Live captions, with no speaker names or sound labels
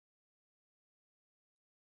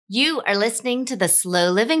You are listening to the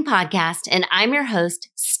Slow Living Podcast, and I'm your host,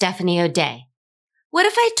 Stephanie O'Day. What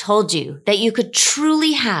if I told you that you could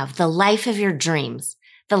truly have the life of your dreams,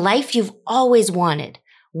 the life you've always wanted,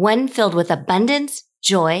 one filled with abundance,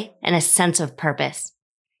 joy, and a sense of purpose?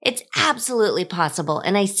 It's absolutely possible,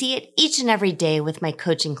 and I see it each and every day with my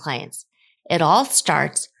coaching clients. It all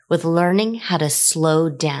starts with learning how to slow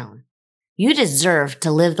down. You deserve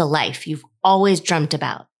to live the life you've always dreamt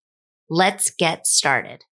about. Let's get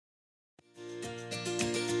started.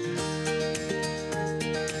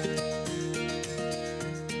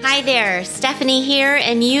 Hi there, Stephanie here,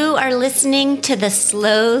 and you are listening to the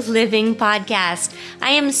Slow Living Podcast. I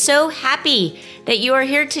am so happy that you are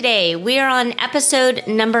here today. We are on episode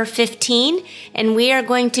number 15, and we are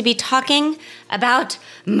going to be talking about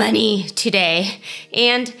money today.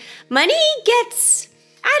 And money gets,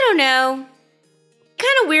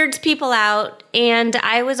 kind of weirds people out. And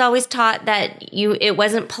I was always taught that it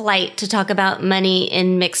wasn't polite to talk about money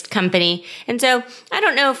in mixed company. And so I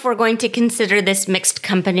don't know if we're going to consider this mixed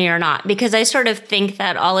company or not, because I sort of think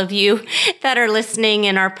that all of you that are listening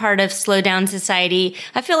and are part of Slow Down Society,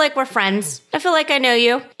 I feel like we're friends. I feel like I know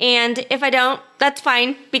you. And if I don't, that's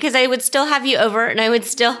fine, because I would still have you over and I would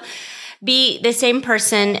still be the same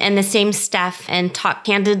person and the same stuff and talk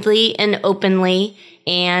candidly and openly.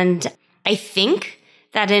 And I think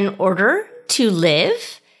that in order to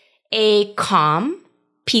live a calm,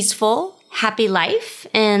 peaceful, happy life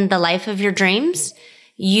and the life of your dreams,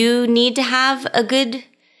 you need to have a good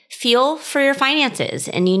feel for your finances,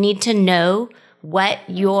 and you need to know what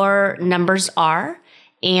your numbers are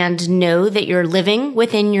and know that you're living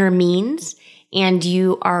within your means and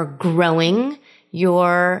you are growing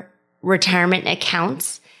your retirement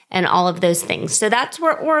accounts and all of those things. So that's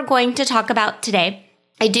what we're going to talk about today.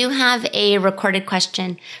 I do have a recorded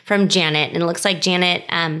question from Janet, and it looks like Janet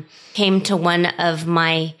came to one of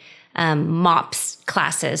my MOPS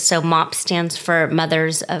classes. So MOPS stands for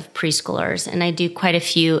Mothers of Preschoolers, and I do quite a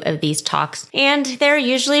few of these talks, and they're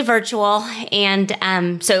usually virtual. And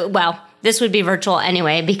this would be virtual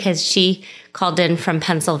anyway because she called in from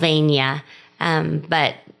Pennsylvania.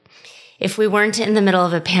 But if we weren't in the middle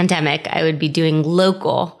of a pandemic, I would be doing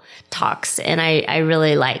local talks, and I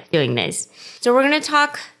really like doing these. So we're going to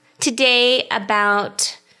talk today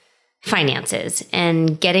about finances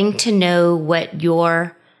and getting to know what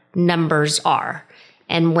your numbers are.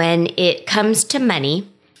 And when it comes to money,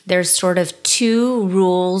 there's sort of two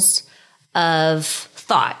rules of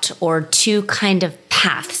thought or two kind of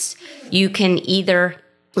paths. You can either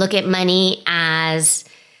look at money as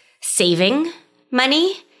saving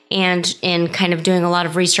money and in kind of doing a lot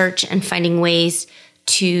of research and finding ways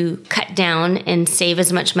to cut down and save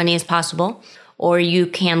as much money as possible. Or you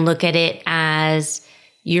can look at it as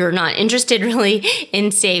you're not interested really in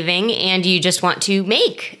saving and you just want to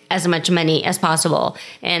make as much money as possible.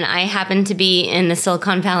 And I happen to be in the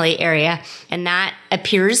Silicon Valley area, and that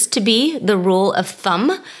appears to be the rule of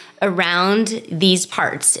thumb around these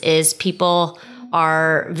parts is people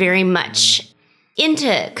are very much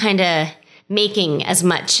into kind of making as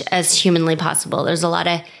much as humanly possible. There's a lot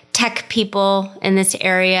of tech people in this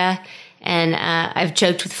area. And I've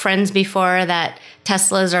joked with friends before that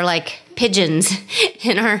Teslas are like pigeons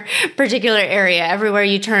in our particular area. Everywhere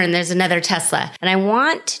you turn, there's another Tesla. And I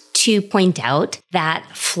want to point out that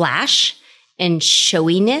flash and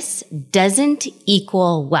showiness doesn't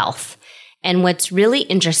equal wealth. And what's really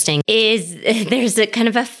interesting is there's a kind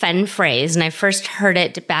of a fun phrase. And I first heard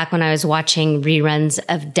it back when I was watching reruns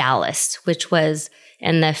of Dallas,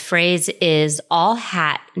 and the phrase is all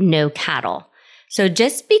hat, no cattle. So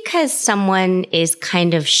just because someone is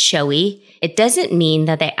kind of showy, it doesn't mean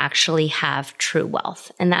that they actually have true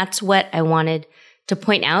wealth. And that's what I wanted to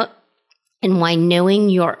point out, and why knowing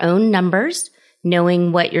your own numbers,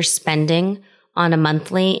 knowing what you're spending on a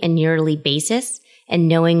monthly and yearly basis, and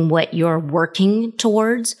knowing what you're working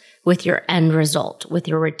towards with your end result, with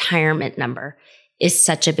your retirement number, is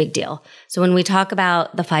such a big deal. So when we talk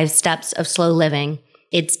about the 5 steps of slow living,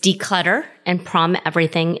 it's declutter and prom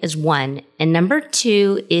everything is one. And number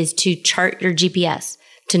 2 is to chart your GPS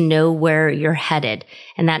to know where you're headed.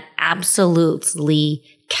 And that absolutely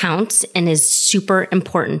counts and is super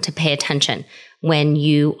important to pay attention when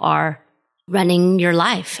you are running your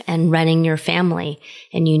life and running your family.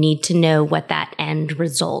 And you need to know what that end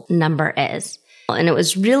result number is. And it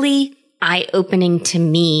was really eye-opening to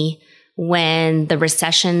me when the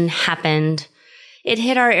recession happened. It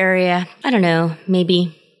hit our area,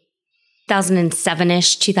 maybe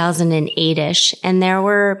 2007-ish, 2008-ish. And there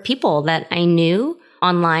were people that I knew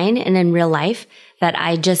online and in real life that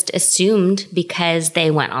I just assumed because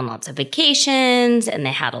they went on lots of vacations and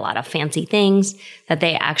they had a lot of fancy things that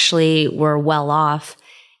they actually were well off,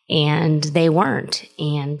 and they weren't.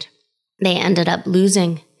 And they ended up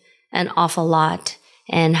losing an awful lot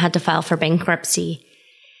and had to file for bankruptcy.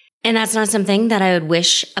 And that's not something that I would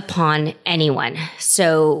wish upon anyone.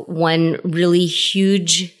 So one really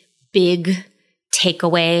huge, big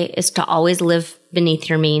takeaway is to always live beneath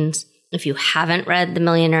your means. If you haven't read The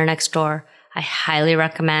Millionaire Next Door, I highly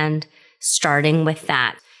recommend starting with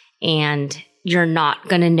that. And you're not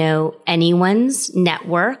going to know anyone's net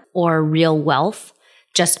worth or real wealth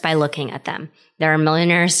just by looking at them. There are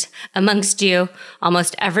millionaires amongst you.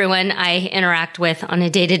 Almost everyone I interact with on a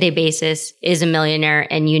day-to-day basis is a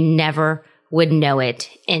millionaire, and you never would know it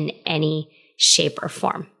in any shape or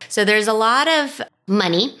form. So there's a lot of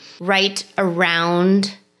money right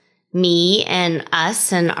around me and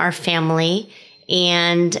us and our family.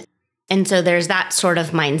 And so there's that sort of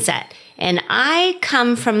mindset. And I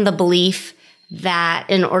come from the belief that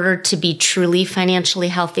in order to be truly financially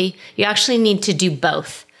healthy, you actually need to do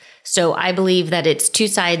both. So I believe that it's two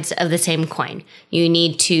sides of the same coin. You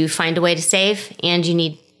need to find a way to save, and you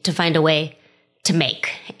need to find a way to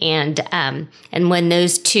make. And when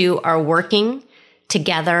those two are working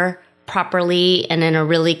together properly and in a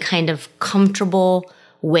really kind of comfortable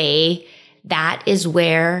way, that is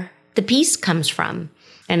where the peace comes from.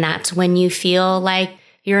 And that's when you feel like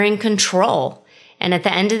you're in control. And at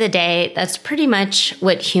the end of the day, that's pretty much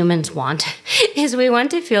what humans want, is we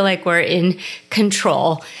want to feel like we're in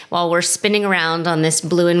control while we're spinning around on this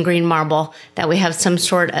blue and green marble, that we have some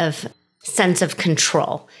sort of sense of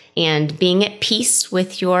control. And being at peace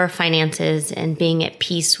with your finances and being at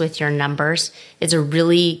peace with your numbers is a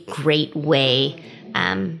really great way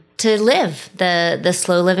to live the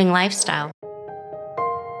slow living lifestyle.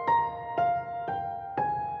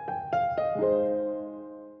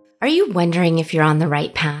 Are you wondering if you're on the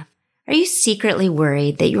right path? Are you secretly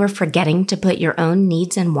worried that you are forgetting to put your own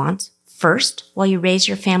needs and wants first while you raise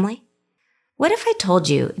your family? What if I told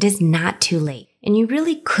you it is not too late and you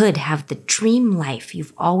really could have the dream life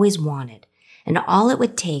you've always wanted, and all it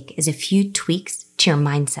would take is a few tweaks to your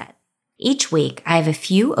mindset? Each week, I have a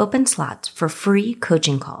few open slots for free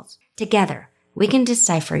coaching calls. Together, we can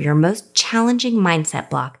decipher your most challenging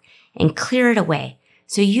mindset block and clear it away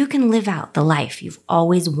so you can live out the life you've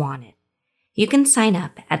always wanted. You can sign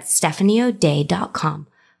up at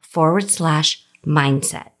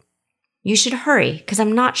stephaniodea.com/mindset. You should hurry, because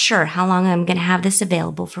I'm not sure how long I'm going to have this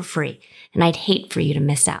available for free, and I'd hate for you to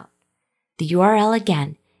miss out. The URL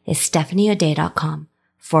again is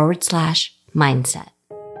stephaniodea.com/mindset.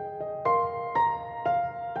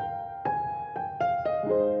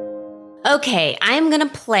 Okay, I'm going to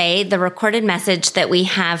play the recorded message that we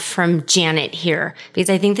have from Janet here,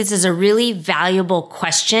 because I think this is a really valuable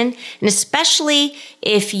question. And especially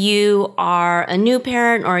if you are a new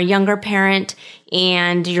parent or a younger parent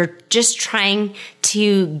and you're just trying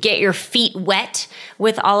to get your feet wet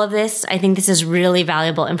with all of this, I think this is really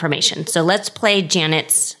valuable information. So let's play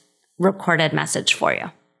Janet's recorded message for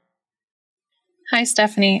you. Hi,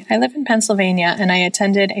 Stephanie. I live in Pennsylvania, and I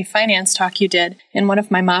attended a finance talk you did in one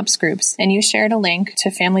of my MOPS groups, and you shared a link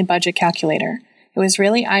to Family Budget Calculator. It was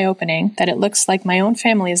really eye-opening that it looks like my own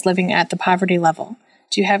family is living at the poverty level.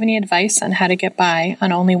 Do you have any advice on how to get by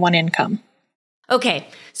on only one income? Okay,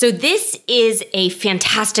 so this is a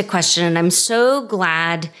fantastic question, and I'm so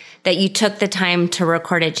glad that you took the time to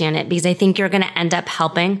record it, Janet, because I think you're going to end up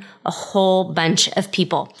helping a whole bunch of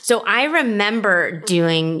people. So I remember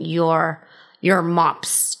doing your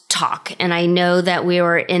MOPS talk, and I know that we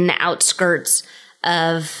were in the outskirts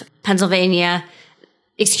of Pennsylvania.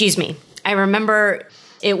 I remember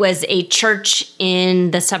it was a church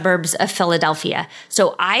in the suburbs of Philadelphia.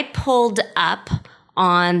 So I pulled up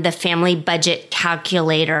on the Family Budget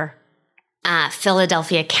Calculator,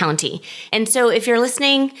 Philadelphia County. And so if you're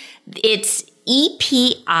listening, it's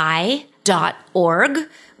EPI.org,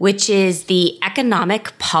 which is the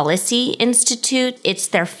Economic Policy Institute. It's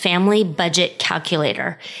their Family Budget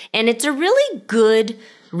Calculator. And it's a really good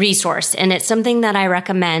resource, and it's something that I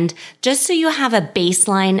recommend just so you have a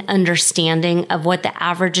baseline understanding of what the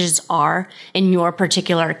averages are in your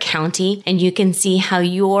particular county, and you can see how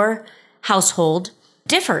your household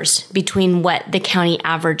differs between what the county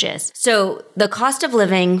average is. So the cost of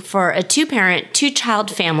living for a 2-parent, 2-child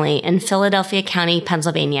family in Philadelphia County,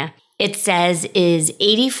 Pennsylvania, it says is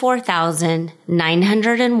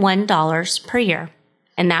 $84,901 per year.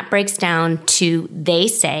 And that breaks down to, they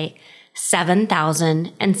say,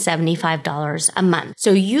 $7,075 a month.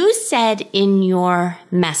 So you said in your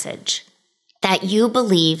message that you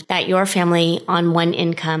believe that your family on one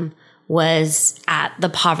income was at the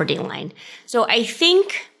poverty line. So I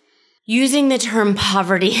think using the term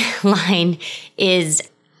poverty line is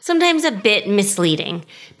sometimes a bit misleading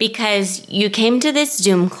because you came to this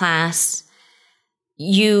Zoom class,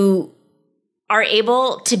 you are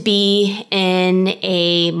able to be in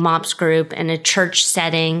a MOPS group in a church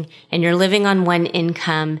setting, and you're living on one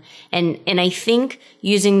income. And I think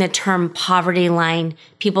using the term poverty line,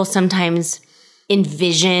 people sometimes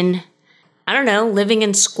envision, I don't know, living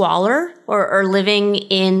in squalor or living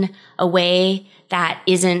in a way that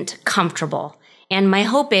isn't comfortable. And my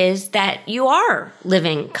hope is that you are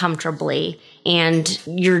living comfortably and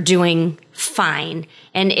you're doing fine.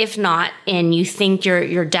 And if not, and you think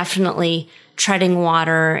you're definitely treading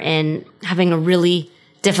water and having a really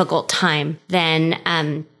difficult time, then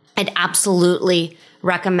I'd absolutely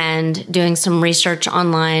recommend doing some research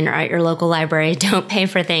online or at your local library. Don't pay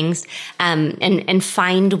for things, and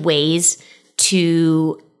find ways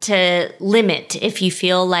to limit if you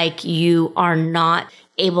feel like you are not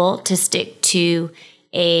able to stick to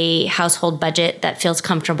a household budget that feels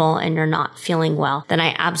comfortable and you're not feeling well. Then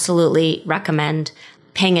I absolutely recommend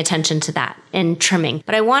paying attention to that and trimming.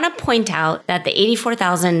 But I want to point out that the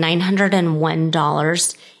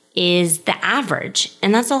 $84,901 is the average.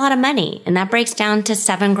 And that's a lot of money. And that breaks down to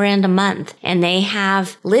 $7,000 a month. And they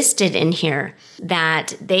have listed in here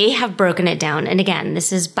that they have broken it down. And again,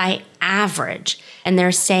 this is by average. And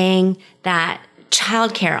they're saying that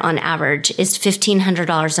childcare on average is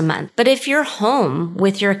 $1,500 a month. But if you're home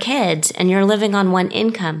with your kids and you're living on one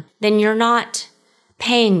income, then you're not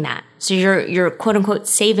paying that. So you're quote unquote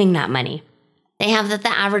saving that money. They have that the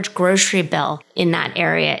average grocery bill in that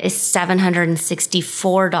area is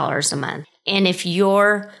 $764 a month. And if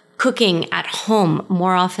you're cooking at home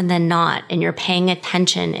more often than not and you're paying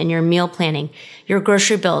attention and you're meal planning, your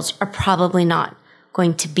grocery bills are probably not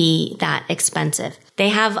going to be that expensive. They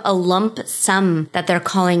have a lump sum that they're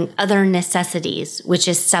calling other necessities, which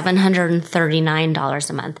is $739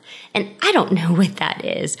 a month. And I don't know what that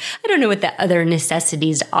is. I don't know what the other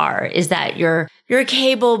necessities are. Is that your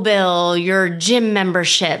cable bill, your gym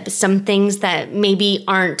membership, some things that maybe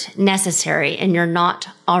aren't necessary and you're not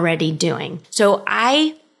already doing. So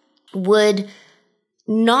I would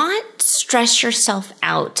not stress yourself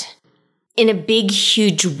out in a big,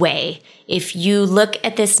 huge way if you look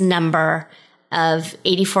at this number of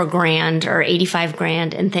 84 grand or 85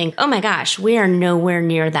 grand and think, oh my gosh, we are nowhere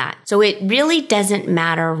near that. So it really doesn't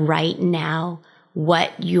matter right now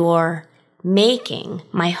what you're making.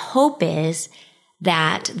 My hope is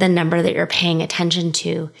that the number that you're paying attention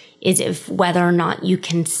to is if whether or not you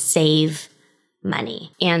can save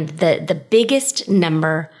money. And the biggest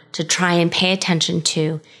number to try and pay attention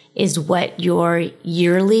to is what your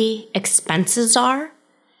yearly expenses are,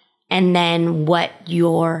 and then what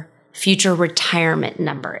your future retirement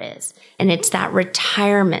number is. And it's that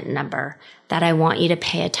retirement number that I want you to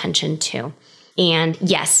pay attention to. And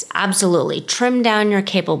yes, absolutely, trim down your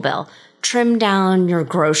cable bill, trim down your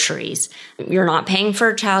groceries. You're not paying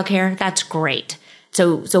for childcare, that's great.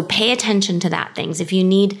 So pay attention to that things. If you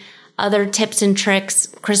need other tips and tricks,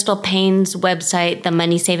 Crystal Payne's website, The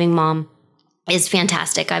Money Saving Mom, is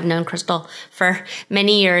fantastic. I've known Crystal for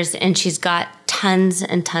many years, and she's got tons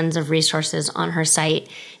and tons of resources on her site.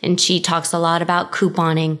 And she talks a lot about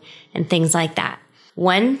couponing and things like that.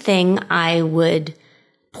 One thing I would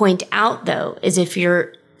point out, though, is if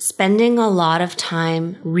you're spending a lot of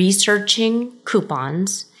time researching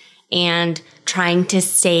coupons and trying to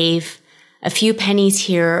save a few pennies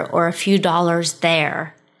here or a few dollars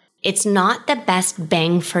there, it's not the best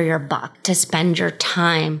bang for your buck to spend your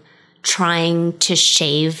time trying to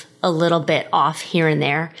shave a little bit off here and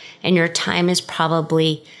there. And your time is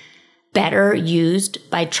probably better used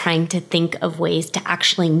by trying to think of ways to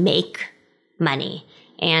actually make money.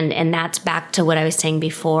 And that's back to what I was saying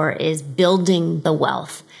before, is building the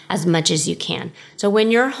wealth as much as you can. So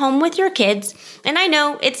when you're home with your kids, and I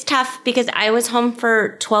know it's tough because I was home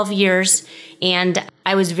for 12 years and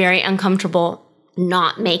I was very uncomfortable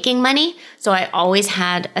not making money. So I always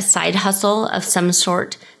had a side hustle of some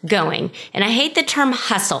sort going. And I hate the term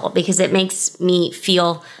hustle because it makes me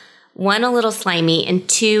feel, one, a little slimy, and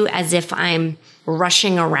two, as if I'm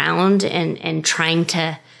rushing around and trying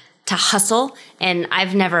to hustle. And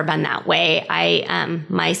I've never been that way.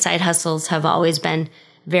 My side hustles have always been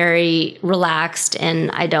very relaxed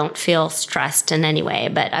and I don't feel stressed in any way,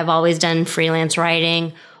 but I've always done freelance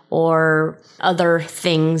writing or other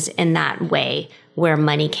things in that way where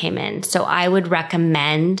money came in. So I would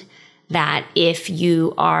recommend that if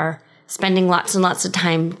you are spending lots and lots of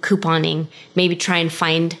time couponing, maybe try and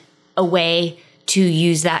find a way to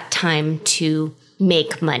use that time to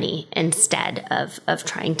make money instead of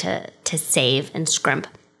trying to save and scrimp.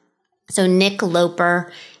 So Nick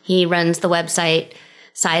Loper, he runs the website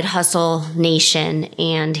Side Hustle Nation,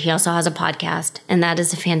 and he also has a podcast, and that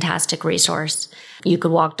is a fantastic resource. You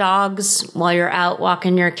could walk dogs while you're out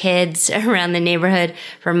walking your kids around the neighborhood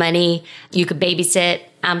for money. You could babysit,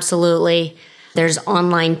 absolutely. There's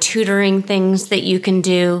online tutoring things that you can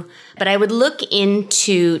do. But I would look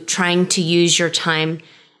into trying to use your time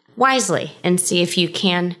wisely and see if you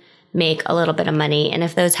can make a little bit of money. And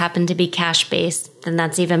if those happen to be cash-based, then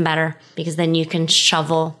that's even better, because then you can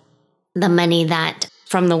shovel the money that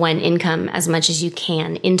from the one income as much as you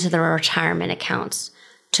can into the retirement accounts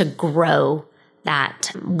to grow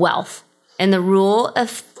that wealth. And the rule of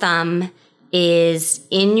thumb is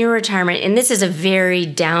in your retirement, and this is a very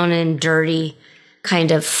down and dirty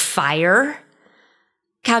kind of FIRE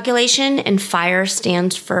calculation, and FIRE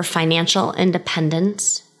stands for financial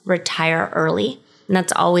independence, retire early. And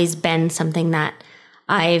that's always been something that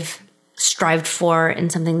I've strived for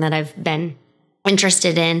and something that I've been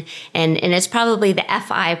interested in. And it's probably the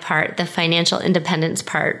FI part, the financial independence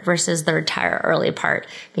part versus the retire early part,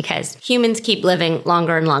 because humans keep living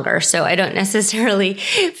longer and longer. So I don't necessarily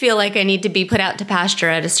feel like I need to be put out to pasture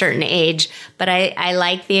at a certain age, but I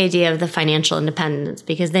like the idea of the financial independence,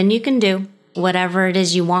 because then you can do whatever it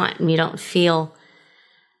is you want and you don't feel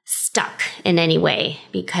stuck in any way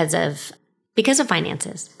because of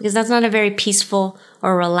finances, because that's not a very peaceful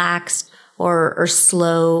or relaxed or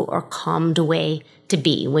slow or calmed way to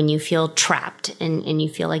be when you feel trapped and you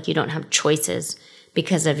feel like you don't have choices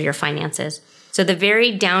because of your finances. So the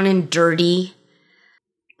very down and dirty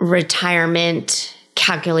retirement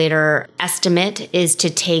calculator estimate is to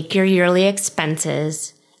take your yearly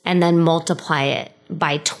expenses and then multiply it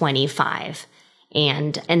by 25.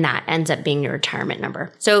 And that ends up being your retirement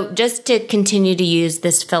number. So just to continue to use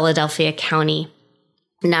this Philadelphia County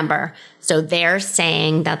number. So they're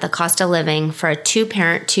saying that the cost of living for a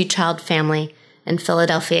 2-parent, 2-child family in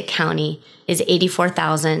Philadelphia County is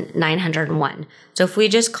 $84,901. So if we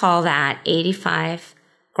just call that 85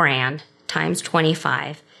 grand times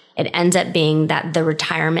 25, it ends up being that the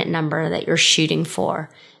retirement number that you're shooting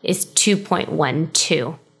for is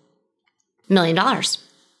 $2.12 million.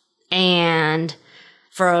 And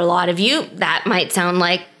for a lot of you, that might sound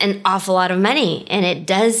like an awful lot of money. And it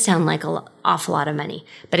does sound like an awful lot of money.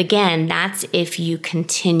 But again, that's if you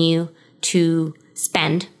continue to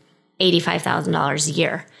spend $85,000 a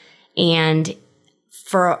year. And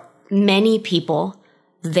for many people,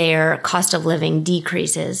 their cost of living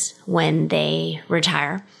decreases when they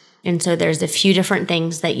retire. And so there's a few different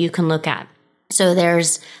things that you can look at. So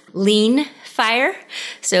there's lean FIRE.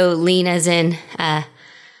 So lean as in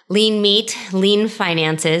lean meat, lean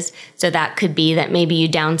finances. So that could be that maybe you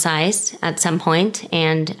downsize at some point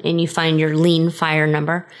and you find your lean FIRE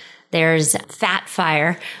number. There's fat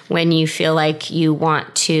FIRE when you feel like you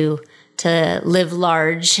want to live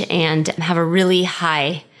large and have a really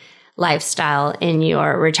high lifestyle in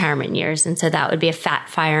your retirement years. And so that would be a fat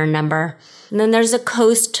FIRE number. And then there's a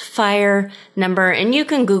coast FIRE number, and you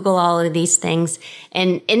can Google all of these things,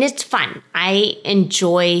 and it's fun. I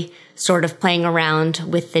enjoy sort of playing around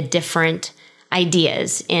with the different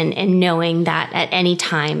ideas and knowing that at any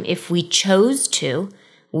time, if we chose to,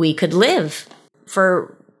 we could live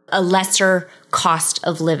for a lesser cost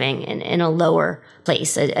of living in a lower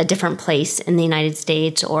place, a different place in the United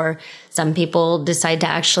States, or some people decide to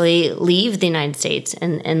actually leave the United States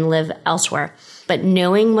and live elsewhere. But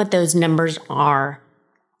knowing what those numbers are,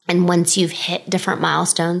 and once you've hit different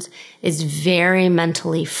milestones, is very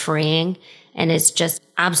mentally freeing, and it's just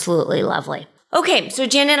absolutely lovely. Okay, so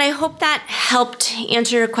Janet, I hope that helped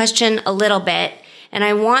answer your question a little bit. And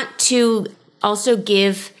I want to also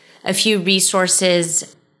give a few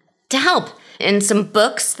resources to help, and some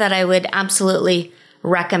books that I would absolutely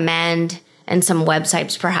recommend, and some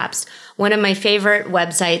websites perhaps. One of my favorite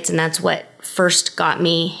websites, and that's what first got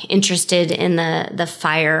me interested in the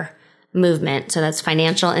FIRE movement, so that's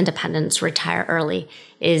Financial Independence, Retire Early,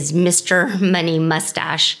 is Mr. Money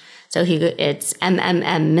Mustache. So it's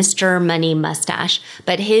MMM, Mr. Money Mustache.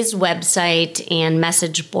 But his website and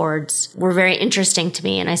message boards were very interesting to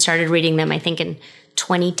me, and I started reading them, I think, in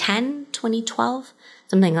 2010, 2012,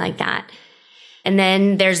 something like that. And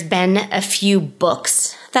then there's been a few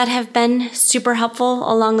books that have been super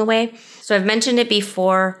helpful along the way. So I've mentioned it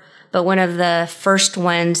before, but one of the first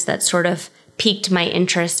ones that sort of piqued my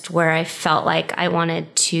interest, where I felt like I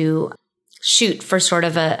wanted to shoot for sort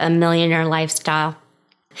of a millionaire lifestyle,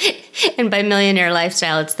 And by millionaire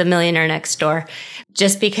lifestyle, it's the millionaire next door.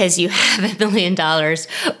 Just because you have $1 million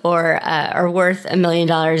or are worth $1 million,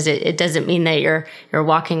 it doesn't mean that you're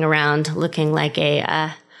walking around looking like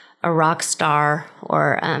a rock star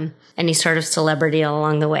or any sort of celebrity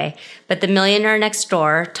along the way. But the millionaire next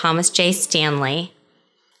door, Thomas J. Stanley.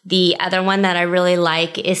 The other one that I really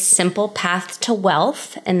like is Simple Path to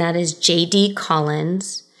Wealth, and that is J.D.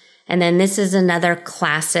 Collins. And then this is another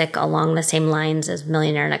classic along the same lines as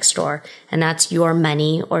Millionaire Next Door, and that's Your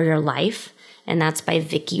Money or Your Life, and that's by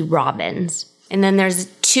Vicki Robbins. And then there's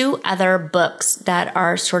 2 other books that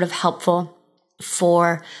are sort of helpful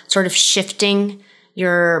for sort of shifting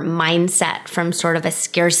your mindset from sort of a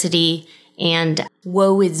scarcity and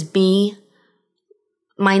woe is me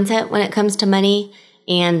mindset when it comes to money,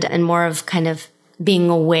 and more of kind of being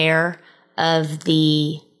aware of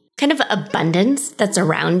the kind of abundance that's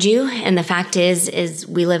around you. And the fact is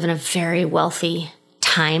we live in a very wealthy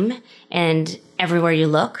time, and everywhere you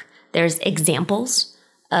look, there's examples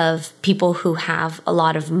of people who have a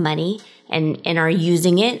lot of money and are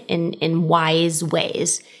using it in wise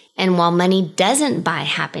ways. And while money doesn't buy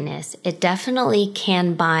happiness, it definitely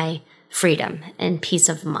can buy freedom and peace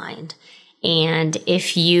of mind. And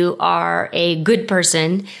if you are a good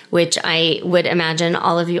person, which I would imagine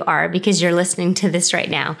all of you are because you're listening to this right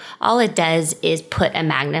now, all it does is put a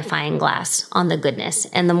magnifying glass on the goodness.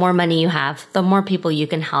 And the more money you have, the more people you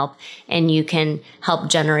can help, and you can help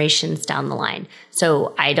generations down the line.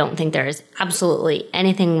 So I don't think there is absolutely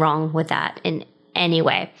anything wrong with that in any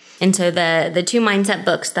way. And so the 2 mindset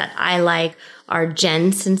books that I like are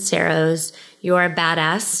Jen Sincero's You're a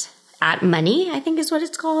Badass at Money, I think is what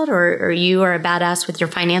it's called, or You Are a Badass with Your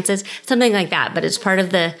Finances, something like that. But it's part of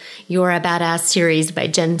the You're a Badass series by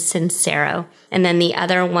Jen Sincero. And then the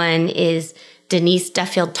other one is Denise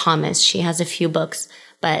Duffield Thomas. She has a few books,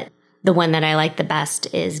 but the one that I like the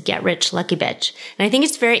best is Get Rich, Lucky Bitch. And I think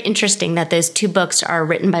it's very interesting that those 2 books are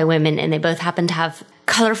written by women, and they both happen to have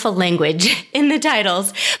colorful language in the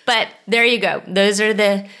titles. But there you go. Those are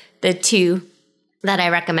the 2 that I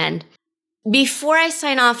recommend. Before I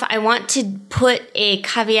sign off, I want to put a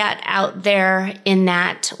caveat out there in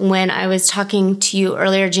that when I was talking to you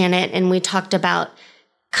earlier, Janet, and we talked about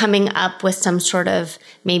coming up with some sort of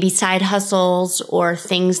maybe side hustles or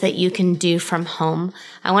things that you can do from home,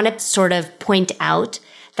 I want to sort of point out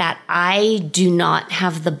that I do not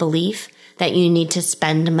have the belief that you need to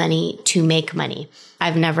spend money to make money.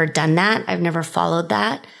 I've never done that. I've never followed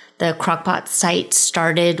that. The Crockpot site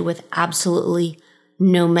started with absolutely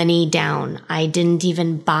no money down. I didn't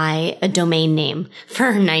even buy a domain name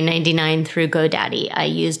for $9.99 through GoDaddy. I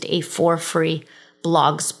used a for free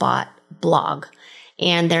Blogspot blog.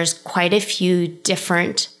 And there's quite a few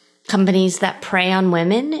different companies that prey on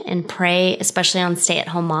women and prey especially on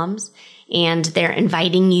stay-at-home moms. And they're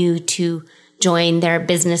inviting you to join their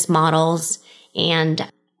business models. And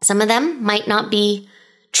some of them might not be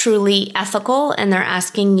truly ethical, and they're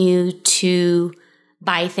asking you to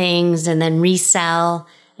buy things and then resell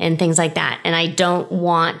and things like that. And I don't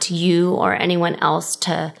want you or anyone else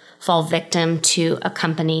to fall victim to a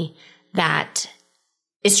company that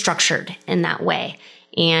is structured in that way.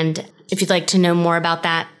 And if you'd like to know more about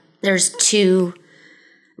that, there's 2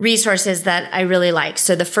 resources that I really like.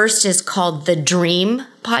 So the first is called The Dream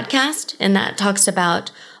Podcast, and that talks about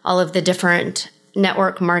all of the different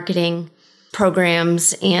network marketing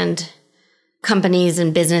programs and companies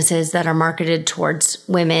and businesses that are marketed towards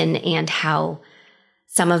women and how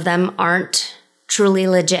some of them aren't truly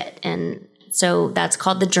legit. And so that's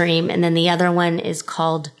called The Dream. And then the other one is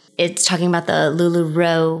it's talking about the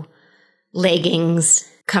LuLaRoe leggings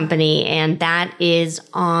company, and that is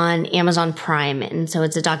on Amazon Prime. And so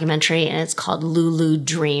it's a documentary, and it's called Lulu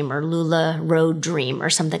Dream or LuLaRoe Dream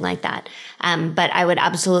or something like that. But I would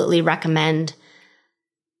absolutely recommend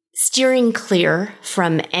steering clear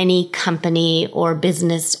from any company or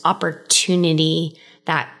business opportunity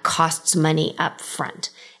that costs money up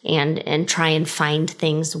front, and try and find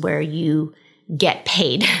things where you get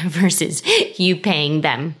paid versus you paying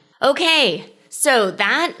them. Okay, so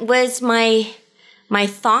that was my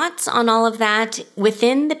thoughts on all of that.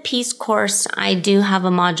 Within the Peace course, I do have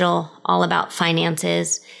a module all about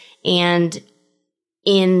finances, and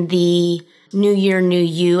in the New Year, New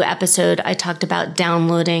You episode, I talked about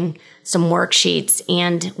downloading some worksheets.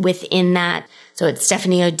 And within that, so it's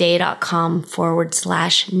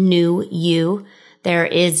stephaniodea.com/new you, there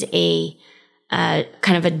is a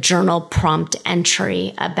kind of a journal prompt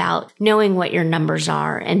entry about knowing what your numbers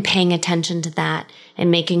are and paying attention to that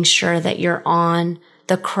and making sure that you're on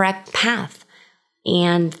the correct path.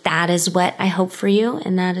 And that is what I hope for you,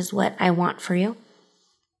 and that is what I want for you.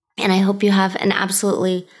 And I hope you have an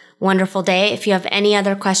absolutely wonderful day. If you have any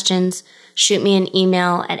other questions, shoot me an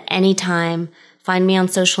email at any time. Find me on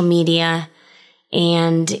social media.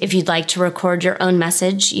 And if you'd like to record your own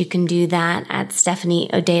message, you can do that at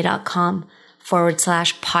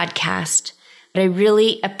stephanieodea.com/podcast. But I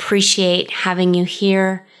really appreciate having you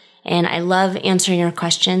here, and I love answering your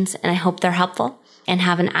questions, and I hope they're helpful, and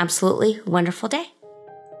have an absolutely wonderful day.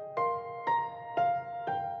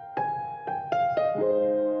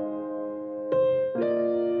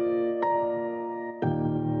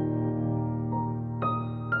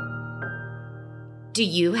 Do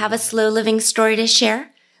you have a slow living story to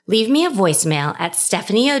share? Leave me a voicemail at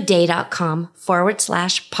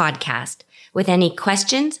stephanieodea.com/podcast with any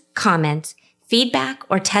questions, comments, feedback,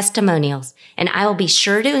 or testimonials, and I will be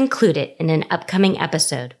sure to include it in an upcoming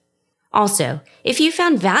episode. Also, if you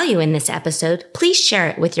found value in this episode, please share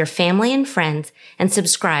it with your family and friends and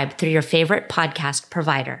subscribe through your favorite podcast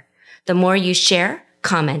provider. The more you share,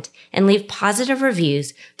 comment, and leave positive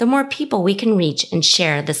reviews, the more people we can reach and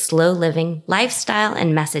share the slow living lifestyle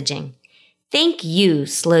and messaging. Thank you,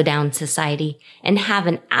 Slow Down Society, and have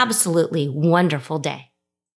an absolutely wonderful day.